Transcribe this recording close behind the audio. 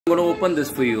I'm going to open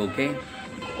this for you, okay?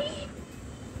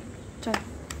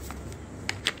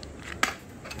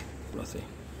 Let's see.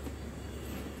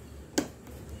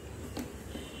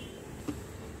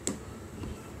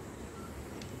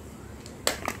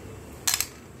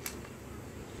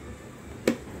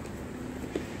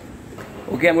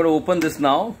 Okay, I'm going to open this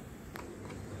now.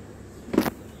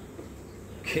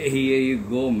 Okay, here you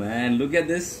go, man. Look at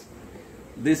this.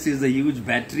 This is a huge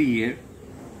battery here.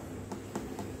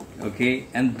 Okay,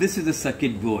 and this is a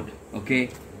circuit board. Okay,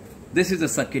 this is a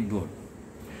circuit board.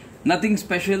 Nothing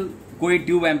special. कोई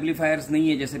tube amplifiers नहीं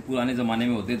है जैसे पुराने ज़माने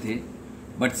में होते थे.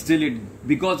 But still,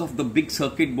 because of the big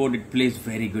circuit board, it plays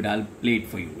very good. I'll play it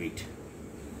for you. Wait.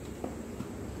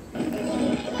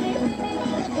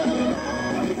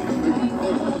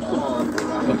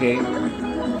 Okay.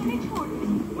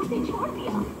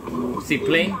 See,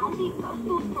 playing.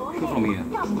 From here.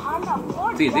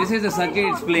 See, this is the circuit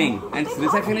it's playing, and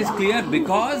reception is clear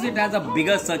because it has a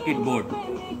bigger circuit board.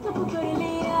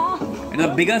 It's a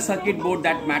bigger circuit board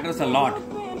that matters a lot.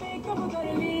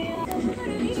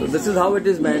 So this is how it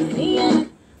is, man.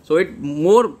 So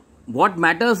what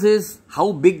matters is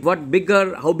how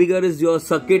bigger is your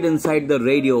circuit inside the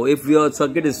radio. If your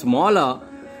circuit is smaller,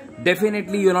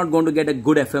 definitely you're not going to get a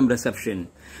good FM reception.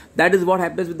 That is what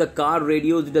happens with the car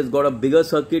radios. It has got a bigger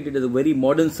circuit, it is a very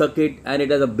modern circuit, and it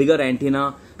has a bigger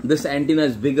antenna. This antenna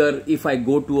is bigger. If I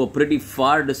go to a pretty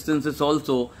far distances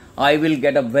also, I will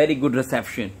get a very good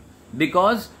reception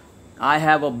because I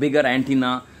have a bigger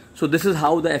antenna. So this is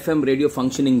how the FM radio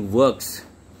functioning works.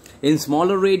 In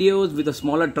smaller radios with a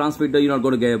smaller transmitter, you're not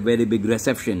going to get a very big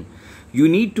reception. You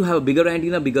need to have a bigger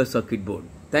antenna, bigger circuit board.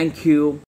 Thank you.